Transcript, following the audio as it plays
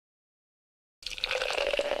Hi,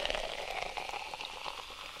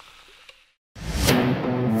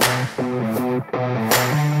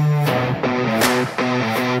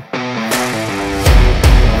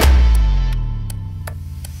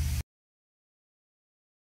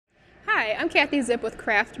 I'm Kathie Zipp with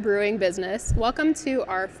Craft Brewing Business. Welcome to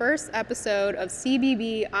our first episode of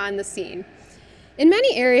CBB on the Scene. In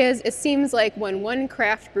many areas, it seems like when one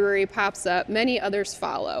craft brewery pops up, many others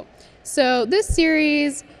follow. So this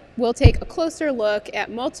series will take a closer look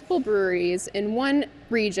at multiple breweries in one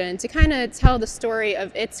region to kind of tell the story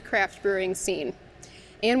of its craft brewing scene.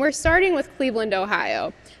 And we're starting with Cleveland,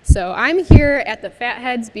 Ohio. So I'm here at the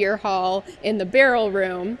Fatheads Beer Hall in the Barrel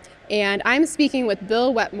Room, and I'm speaking with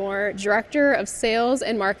Bill Wetmore, Director of Sales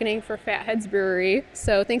and Marketing for Fatheads Brewery.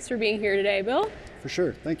 So thanks for being here today, Bill. For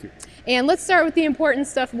sure, thank you. And let's start with the important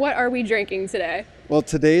stuff. What are we drinking today? Well,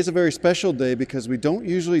 today is a very special day because we don't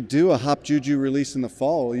usually do a Hop Juju release in the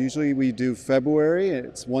fall. Usually we do February.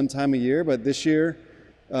 It's one time a year, but this year,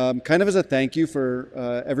 kind of as a thank you for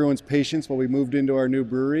everyone's patience while we moved into our new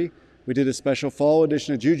brewery, we did a special fall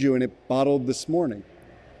edition of Juju, and it bottled this morning.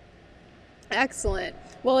 Excellent.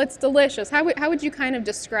 Well, it's delicious. How would you kind of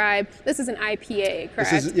describe, this is an IPA,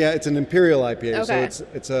 correct? It's an Imperial IPA, okay. So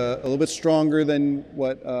it's a little bit stronger than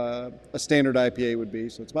what a standard IPA would be.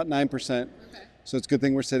 So it's about 9%, okay. So it's a good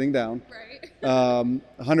thing we're sitting down. Right.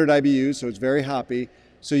 100 IBUs, so it's very hoppy.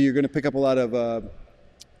 So you're going to pick up a lot of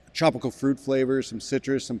tropical fruit flavors, some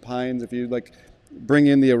citrus, some pines. If you bring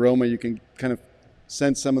in the aroma, you can kind of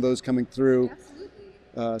sense some of those coming through.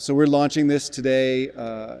 So we're launching this today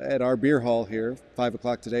at our beer hall here, 5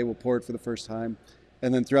 o'clock today. We'll pour it for the first time.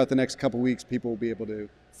 And then throughout the next couple weeks, people will be able to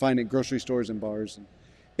find it in grocery stores and bars. And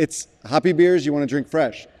it's hoppy beers you want to drink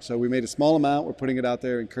fresh. So we made a small amount. We're putting it out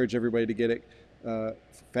there. Encourage everybody to get it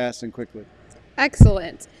fast and quickly.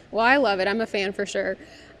 Excellent. Well, I love it. I'm a fan for sure.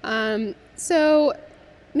 So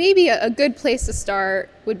maybe a good place to start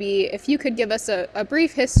would be if you could give us a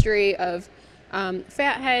brief history of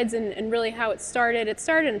Fatheads and really how it started. It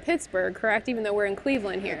started in Pittsburgh, correct? Even though we're in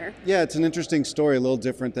Cleveland here. Yeah, it's an interesting story, a little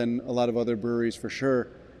different than a lot of other breweries for sure.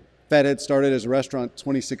 Fatheads started as a restaurant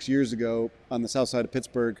 26 years ago on the south side of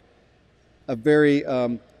Pittsburgh, a very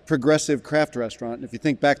progressive craft restaurant. And if you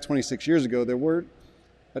think back 26 years ago, there weren't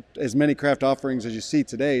as many craft offerings as you see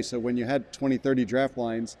today. So when you had 20, 30 draft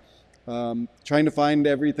lines, trying to find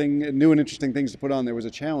everything, new and interesting things to put on there was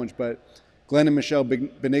a challenge. But Glenn and Michelle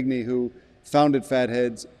Benigni, who founded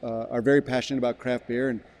Fatheads, are very passionate about craft beer,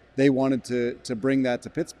 and they wanted to bring that to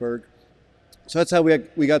Pittsburgh. So that's how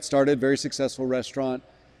we got started, very successful restaurant.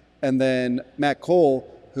 And then Matt Cole,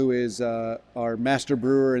 who is our master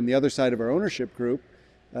brewer and the other side of our ownership group,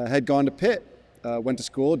 had gone to Pitt, went to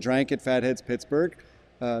school, drank at Fatheads Pittsburgh,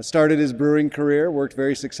 started his brewing career, worked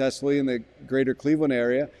very successfully in the greater Cleveland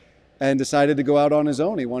area, and decided to go out on his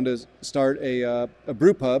own. He wanted to start a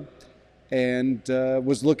brew pub, and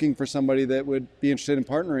was looking for somebody that would be interested in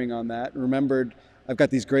partnering on that. Remembered, I've got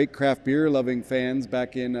these great craft beer loving fans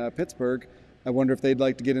back in Pittsburgh. I wonder if they'd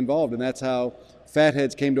like to get involved. And that's how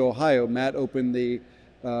Fatheads came to Ohio. Matt opened the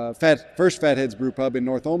first Fatheads brew pub in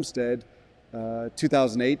North Olmsted,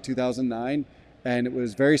 2008, 2009. And it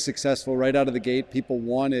was very successful right out of the gate. People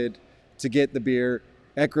wanted to get the beer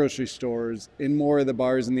at grocery stores, in more of the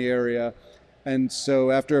bars in the area. And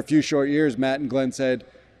so after a few short years, Matt and Glenn said,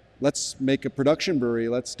 let's make a production brewery.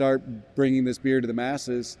 Let's start bringing this beer to the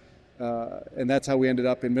masses. And that's how we ended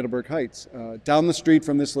up in Middleburg Heights, down the street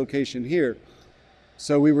from this location here.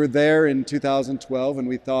 So we were there in 2012, and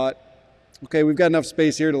we thought, okay, we've got enough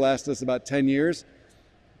space here to last us about 10 years.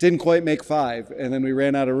 Didn't quite make 5, and then we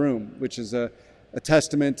ran out of room, which is a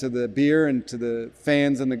testament to the beer and to the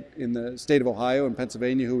fans in the state of Ohio and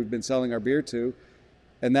Pennsylvania who we've been selling our beer to.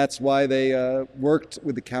 And that's why they worked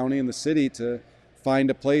with the county and the city to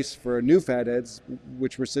find a place for a new Fatheads,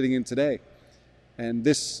 which we're sitting in today. And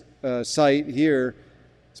this site here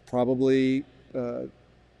is probably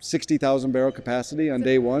 60,000 barrel capacity on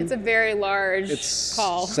day one. It's a very large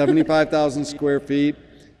hall. 75,000 square feet.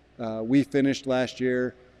 We finished last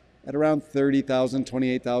year at around 30,000,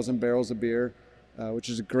 28,000 barrels of beer, which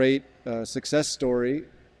is a great success story.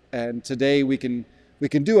 And today we can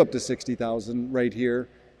do up to 60,000 right here,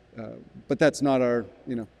 but that's not our,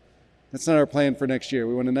 that's not our plan for next year.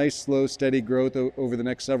 We want a nice, slow, steady growth over the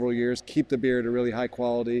next several years, keep the beer at a really high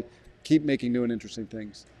quality, keep making new and interesting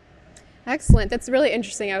things. Excellent. That's really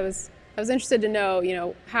interesting. I was interested to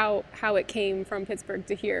know, how it came from Pittsburgh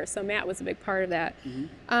to here. So Matt was a big part of that.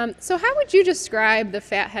 Mm-hmm. So how would you describe the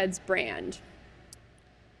Fatheads brand?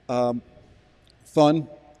 Fun.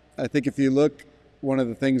 I think if you look, one of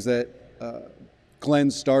the things that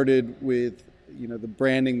Glenn started with the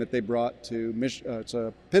branding that they brought to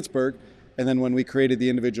Pittsburgh, and then when we created the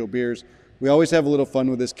individual beers, we always have a little fun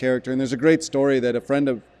with this character. And there's a great story that a friend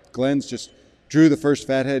of Glenn's just drew the first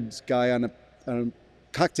Fatheads guy on a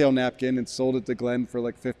cocktail napkin and sold it to Glenn for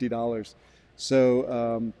like $50.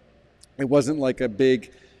 So it wasn't like a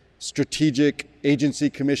big strategic agency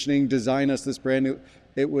commissioning design us this brand.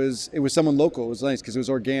 It was someone local. It was nice because it was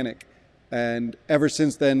organic. And ever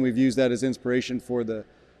since then, we've used that as inspiration for the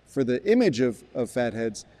image of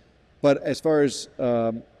Fatheads. But as far as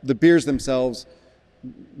the beers themselves,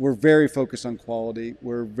 we're very focused on quality.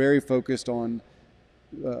 We're very focused on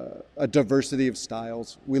a diversity of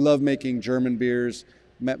styles. We love making German beers.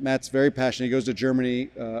 Matt's very passionate. He goes to Germany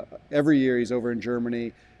every year. He's over in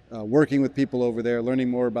Germany, working with people over there, learning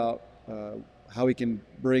more about how we can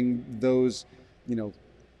bring those,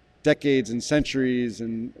 decades and centuries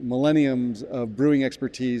and millenniums of brewing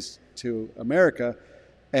expertise to America,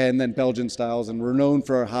 and then Belgian styles. And we're known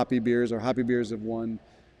for our hoppy beers. Our hoppy beers have won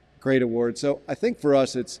great awards. So I think for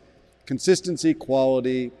us, it's consistency,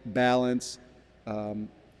 quality, balance,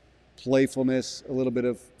 playfulness, a little bit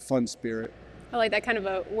of fun spirit. I like that kind of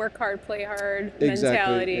a work hard, play hard Exactly,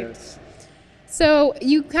 mentality. yes. So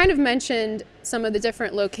you kind of mentioned some of the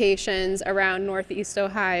different locations around Northeast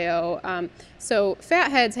Ohio. So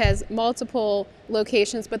Fatheads has multiple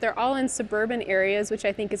locations, but they're all in suburban areas, which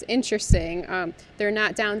I think is interesting. They're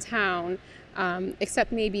not downtown,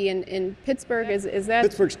 except maybe in Pittsburgh. Is that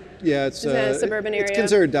Pittsburgh's, yeah, it's that a suburban area? It's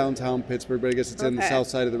considered downtown Pittsburgh, but I guess it's in the Okay. south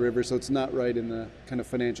side of the river, so it's not right in the kind of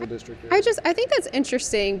financial district area. I think that's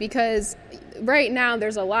interesting because right now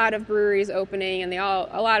there's a lot of breweries opening, and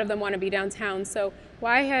a lot of them want to be downtown. So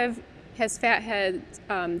why has Fatheads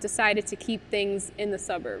decided to keep things in the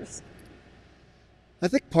suburbs? I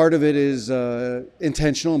think part of it is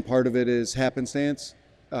intentional, and part of it is happenstance.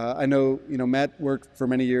 I know, Matt worked for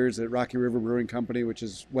many years at Rocky River Brewing Company, which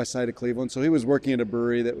is west side of Cleveland. So he was working at a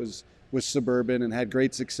brewery that was suburban and had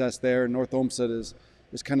great success there. North Olmsted is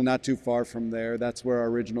kind of not too far from there. That's where our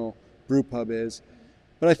original brew pub is.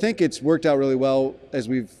 But I think it's worked out really well as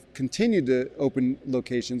we've continued to open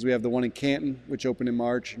locations. We have the one in Canton, which opened in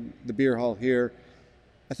March, and the beer hall here.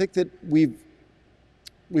 I think that we've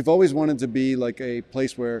always wanted to be like a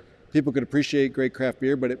place where people could appreciate great craft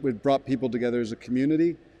beer, but it brought people together as a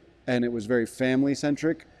community, and it was very family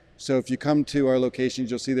centric. So if you come to our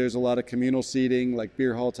locations, you'll see there's a lot of communal seating, like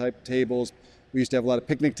beer hall type tables. We used to have a lot of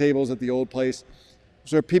picnic tables at the old place.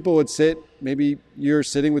 So where people would sit, maybe you're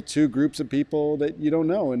sitting with two groups of people that you don't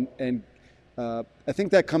know. And I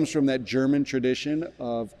think that comes from that German tradition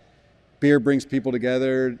of beer brings people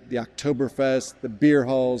together, the Oktoberfest, the beer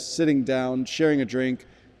halls, sitting down, sharing a drink,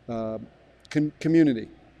 community.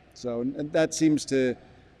 So and that seems to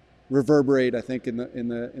reverberate, I think, in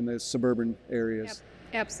the suburban areas.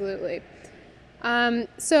 Yep, absolutely.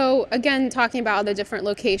 So again, talking about all the different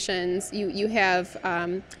locations, you have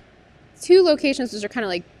two locations which are kind of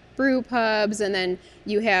like brew pubs, and then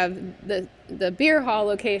you have the beer hall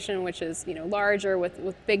location, which is larger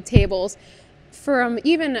with big tables. From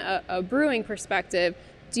even a brewing perspective,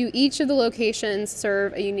 do each of the locations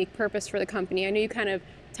serve a unique purpose for the company? I know you kind of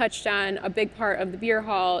touched on a big part of the beer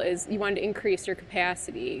hall is you wanted to increase your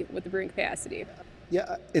capacity with the brewing capacity.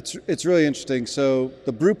 Yeah, it's really interesting. So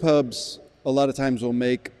the brew pubs a lot of times will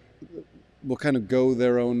kind of go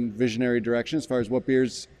their own visionary direction as far as what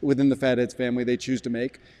beers within the Fatheads family they choose to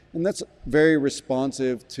make. And that's very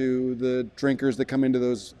responsive to the drinkers that come into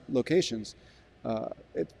those locations.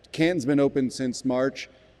 Canton's been open since March,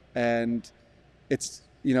 and it's,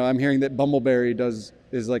 I'm hearing that Bumbleberry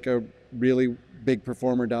is like a really big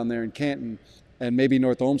performer down there in Canton, and maybe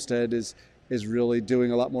North Olmsted is really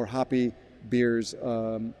doing a lot more hoppy beers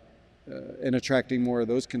and attracting more of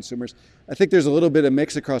those consumers. I think there's a little bit of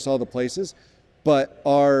mix across all the places, but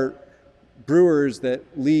our brewers that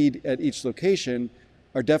lead at each location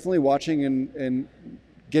are definitely watching and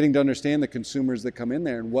getting to understand the consumers that come in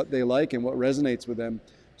there and what they like and what resonates with them.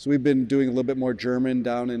 So we've been doing a little bit more German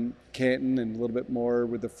down in Canton and a little bit more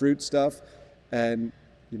with the fruit stuff. And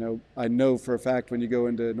I know for a fact when you go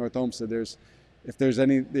into North Olmsted, there's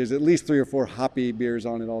at least 3 or 4 hoppy beers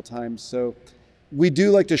on at all times. So we do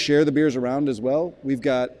like to share the beers around as well. We've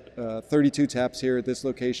got 32 taps here at this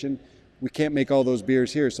location. We can't make all those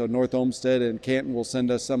beers here, so North Olmsted and Canton will send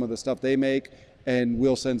us some of the stuff they make, and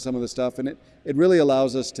we'll send some of the stuff. And it really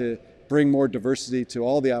allows us to bring more diversity to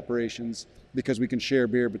all the operations because we can share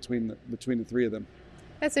beer between the 3 of them.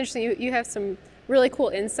 That's interesting. You have some really cool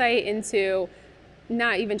insight into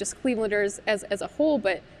not even just Clevelanders as a whole,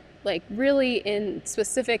 but like really in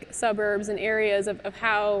specific suburbs and areas of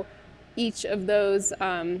how each of those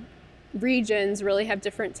regions really have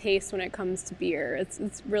different tastes when it comes to beer.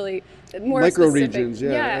 It's really more Micro specific. regions,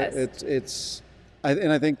 yeah. Yes.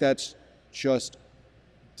 And I think that's just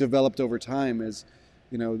developed over time. As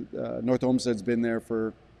you know, North Olmsted's been there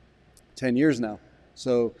for 10 years now,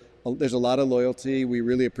 so there's a lot of loyalty. We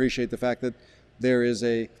really appreciate the fact that there is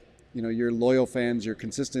your loyal fans, your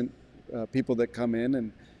consistent people that come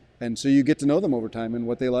in, and so you get to know them over time and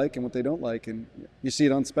what they like and what they don't like, and you see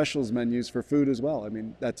it on specials menus for food as well. I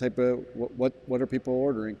mean, that type of what are people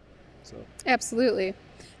ordering? So Absolutely.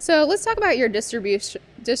 So let's talk about your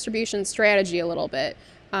distribution strategy a little bit.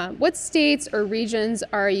 What states or regions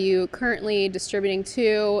are you currently distributing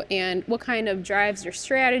to, and what kind of drives your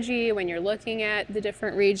strategy when you're looking at the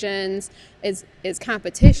different regions? Is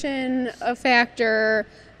competition a factor?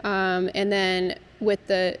 And then with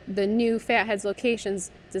the new Fatheads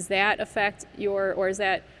locations, does that affect or is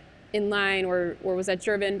that in line, or was that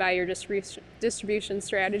driven by your distribution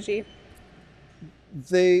strategy?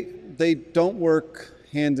 They don't work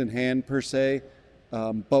hand in hand per se,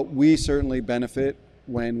 but we certainly benefit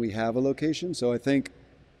when we have a location. So I think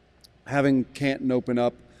having Canton open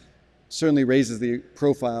up certainly raises the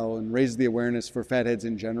profile and raises the awareness for Fatheads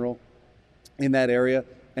in general in that area.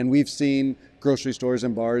 And we've seen grocery stores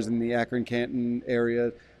and bars in the Akron-Canton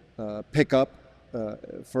area pick up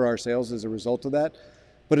for our sales as a result of that.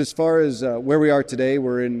 But as far as where we are today,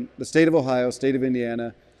 we're in the state of Ohio, state of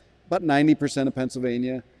Indiana, about 90% of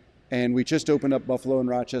Pennsylvania, and we just opened up Buffalo and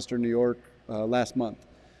Rochester, New York last month.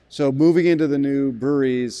 So moving into the new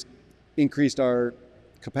breweries increased our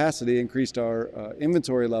capacity, increased our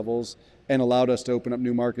inventory levels, and allowed us to open up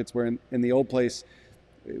new markets where in the old place,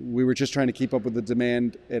 we were just trying to keep up with the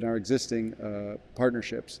demand in our existing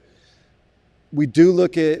partnerships. We do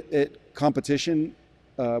look at competition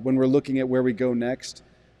when we're looking at where we go next.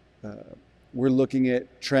 We're looking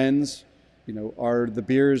at trends. You know, are the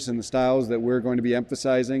beers and the styles that we're going to be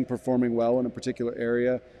emphasizing performing well in a particular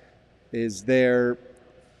area? Is there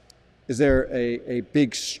a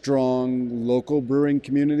big, strong local brewing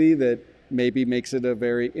community that maybe makes it a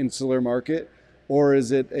very insular market? Or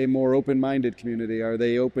is it a more open-minded community? Are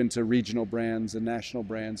they open to regional brands and national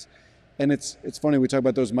brands? And it's funny, we talk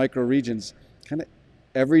about those micro regions. Kind of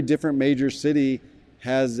every different major city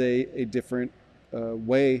has a different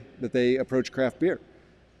way that they approach craft beer.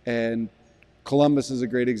 And Columbus is a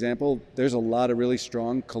great example. There's a lot of really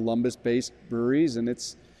strong Columbus-based breweries, and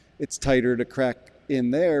it's tighter to crack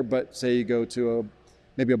in there. But say you go to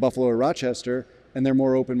maybe a Buffalo or Rochester, and they're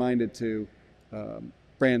more open-minded to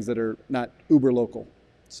brands that are not uber local.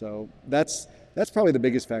 So that's probably the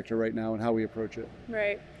biggest factor right now in how we approach it.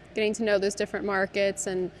 Right. Getting to know those different markets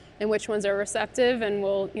and which ones are receptive and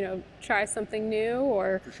will, try something new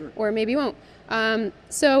or maybe won't.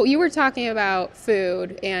 So you were talking about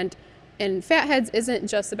food, and Fatheads isn't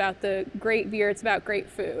just about the great beer, it's about great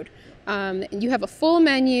food. You have a full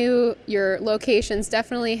menu. Your locations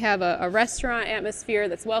definitely have a restaurant atmosphere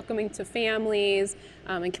that's welcoming to families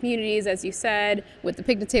and communities, as you said, with the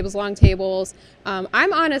picnic tables, long tables.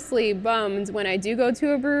 I'm honestly bummed when I do go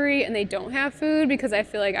to a brewery and they don't have food, because I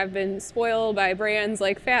feel like I've been spoiled by brands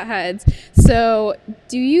like Fatheads. So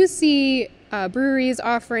do you see breweries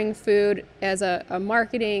offering food as a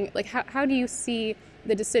marketing, like how do you see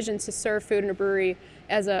the decision to serve food in a brewery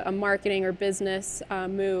as a marketing or business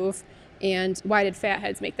move, and why did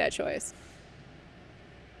Fatheads make that choice?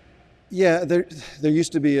 Yeah, there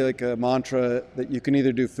used to be like a mantra that you can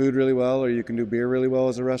either do food really well or you can do beer really well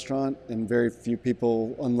as a restaurant, and very few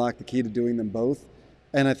people unlock the key to doing them both.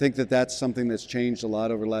 And I think that that's something that's changed a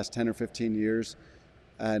lot over the last 10 or 15 years.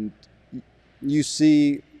 And you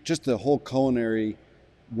see just the whole culinary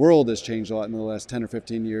world has changed a lot in the last 10 or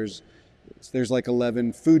 15 years. There's like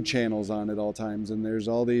 11 food channels on at all times, and there's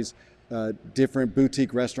all these different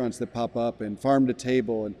boutique restaurants that pop up, and farm to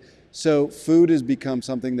table. And so food has become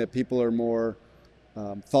something that people are more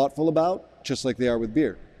thoughtful about, just like they are with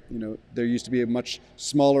beer. There used to be a much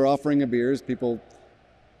smaller offering of beers. People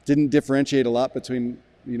didn't differentiate a lot between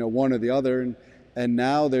one or the other, and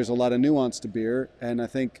now there's a lot of nuance to beer. And I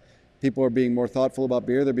think people are being more thoughtful about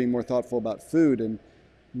beer. They're being more thoughtful about food. And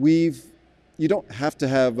you don't have to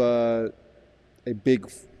have a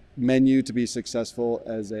big menu to be successful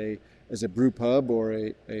as a brew pub or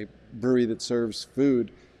a brewery that serves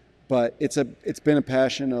food, but it's been a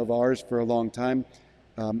passion of ours for a long time.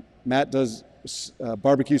 Matt does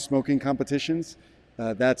barbecue smoking competitions.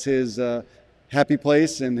 That's his happy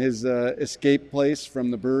place and his escape place from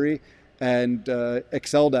the brewery, and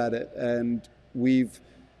excelled at it. And we've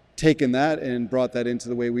taken that and brought that into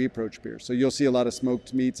the way we approach beer. So you'll see a lot of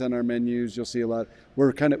smoked meats on our menus. You'll see a lot.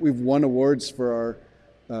 We've won awards for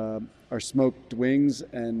our smoked wings,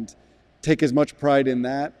 and take as much pride in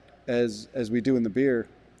that as we do in the beer.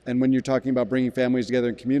 And when you're talking about bringing families together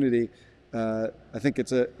in community, I think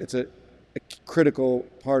it's a critical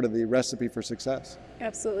part of the recipe for success.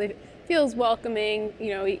 Absolutely. It feels welcoming,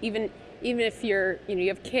 even if you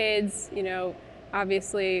have kids,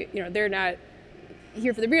 obviously, they're not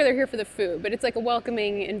here for the beer, they're here for the food, but it's like a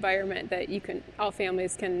welcoming environment that all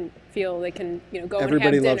families can feel they can, go and have dinner.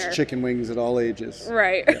 Everybody loves chicken wings at all ages.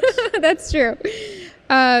 Right. Yes. That's true.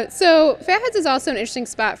 So Fatheads is also an interesting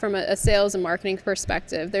spot from a sales and marketing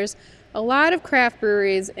perspective. There's a lot of craft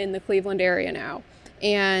breweries in the Cleveland area now,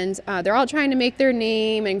 and they're all trying to make their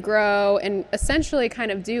name and grow and essentially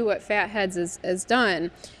kind of do what Fatheads has done.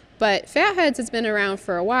 But Fatheads has been around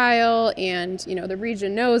for a while, and the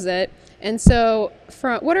region knows it. And so,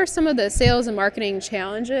 what are some of the sales and marketing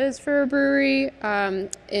challenges for a brewery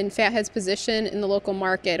in Fatheads' position in the local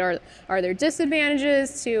market? Are there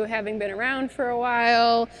disadvantages to having been around for a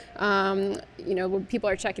while? When people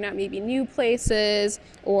are checking out maybe new places,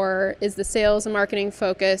 or is the sales and marketing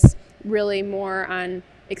focus really more on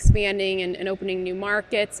expanding and opening new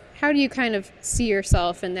markets? How do you kind of see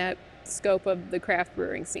yourself in that scope of the craft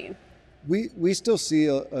brewing scene? We still see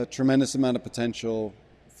a tremendous amount of potential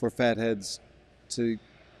for Fatheads to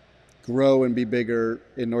grow and be bigger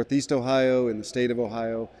in Northeast Ohio, in the state of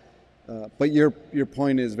Ohio. But your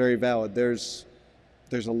point is very valid. There's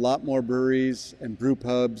a lot more breweries and brew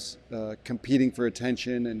pubs competing for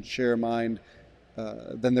attention and share of mind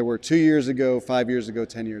than there were 2 years ago, 5 years ago,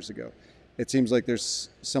 10 years ago. It seems like there's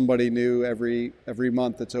somebody new every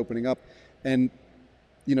month that's opening up. And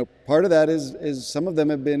part of that is some of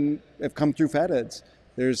them have come through Fatheads.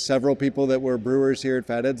 There's several people that were brewers here at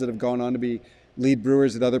Fatheads that have gone on to be lead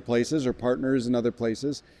brewers at other places or partners in other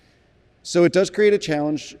places. So it does create a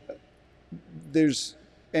challenge. There's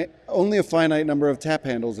only a finite number of tap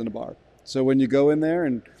handles in a bar. So when you go in there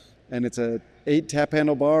and it's a 8 tap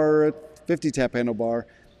handle bar or a 50 tap handle bar,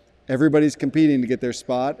 everybody's competing to get their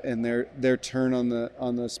spot and their turn on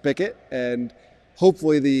the spigot. And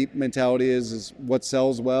hopefully the mentality is what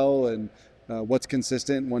sells well and what's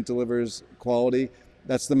consistent and what delivers quality.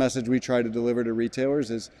 That's the message we try to deliver to retailers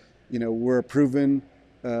is, we're a proven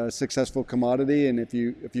successful commodity, and if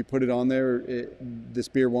you put it on there, this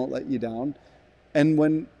beer won't let you down. And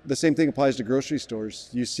when the same thing applies to grocery stores,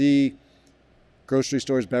 you see grocery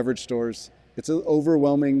stores, beverage stores, it's an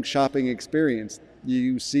overwhelming shopping experience.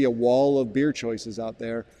 You see a wall of beer choices out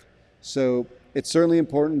there. So it's certainly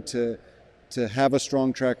important to have a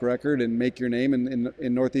strong track record and make your name in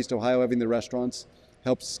Northeast Ohio. Having the restaurants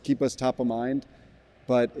helps keep us top of mind,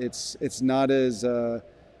 but it's not as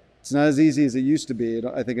easy as it used to be.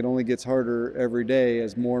 I think it only gets harder every day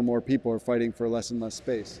as more and more people are fighting for less and less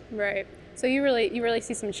space. Right. So you really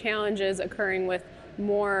see some challenges occurring with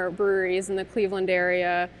more breweries in the Cleveland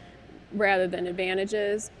area rather than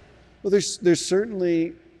advantages. Well, there's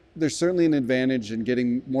certainly an advantage in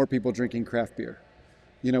getting more people drinking craft beer.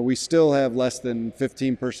 We still have less than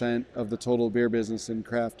 15% of the total beer business in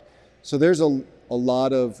craft. So there's a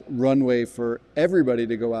lot of runway for everybody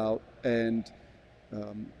to go out and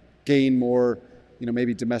gain more,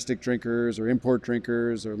 maybe domestic drinkers or import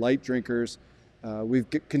drinkers or light drinkers. We've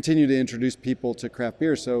continued to introduce people to craft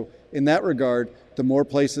beer. So in that regard, the more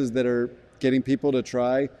places that are getting people to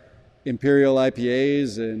try imperial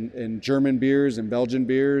IPAs and German beers and Belgian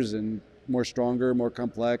beers and more stronger, more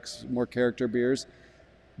complex, more character beers,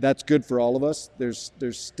 that's good for all of us. There's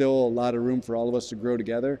still a lot of room for all of us to grow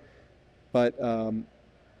together, but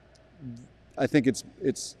I think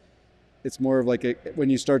it's more of like when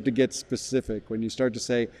you start to get specific, when you start to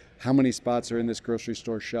say how many spots are in this grocery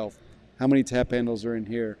store shelf, how many tap handles are in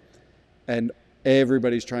here, and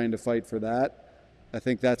everybody's trying to fight for that. I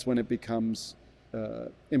think that's when it becomes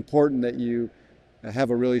important that you have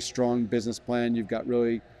a really strong business plan. You've got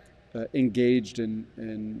really engaged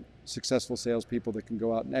and successful salespeople that can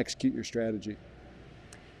go out and execute your strategy.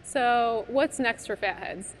 So what's next for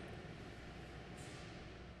Fatheads?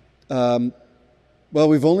 Well,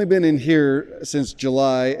 we've only been in here since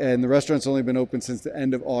July, and the restaurant's only been open since the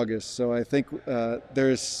end of August. So I think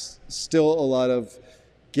there's still a lot of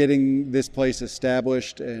getting this place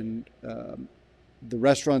established, and the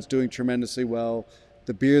restaurant's doing tremendously well.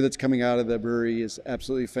 The beer that's coming out of the brewery is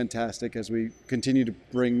absolutely fantastic as we continue to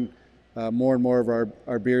bring more and more of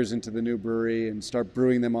our beers into the new brewery and start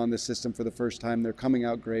brewing them on the system for the first time. They're coming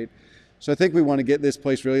out great. So I think we want to get this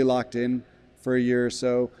place really locked in for a year or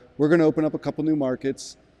so. We're going to open up a couple new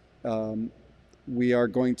markets. We are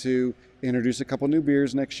going to introduce a couple new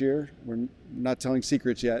beers next year. We're not telling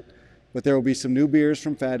secrets yet, but there will be some new beers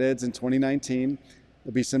from Fatheads in 2019.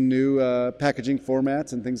 There'll be some new packaging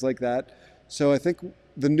formats and things like that. So I think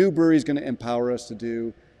the new brewery is going to empower us to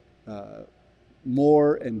do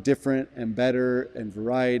more and different and better and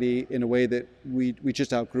variety in a way that we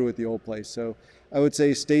just outgrew at the old place. So I would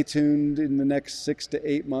say stay tuned in the next 6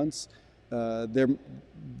 to 8 months. There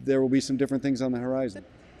will be some different things on the horizon.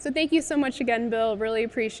 So thank you so much again, Bill. Really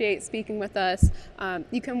appreciate speaking with us.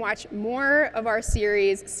 You can watch more of our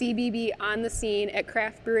series, CBB on the Scene, at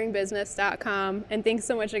craftbrewingbusiness.com. And thanks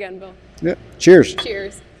so much again, Bill. Yeah. Cheers.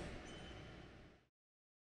 Cheers.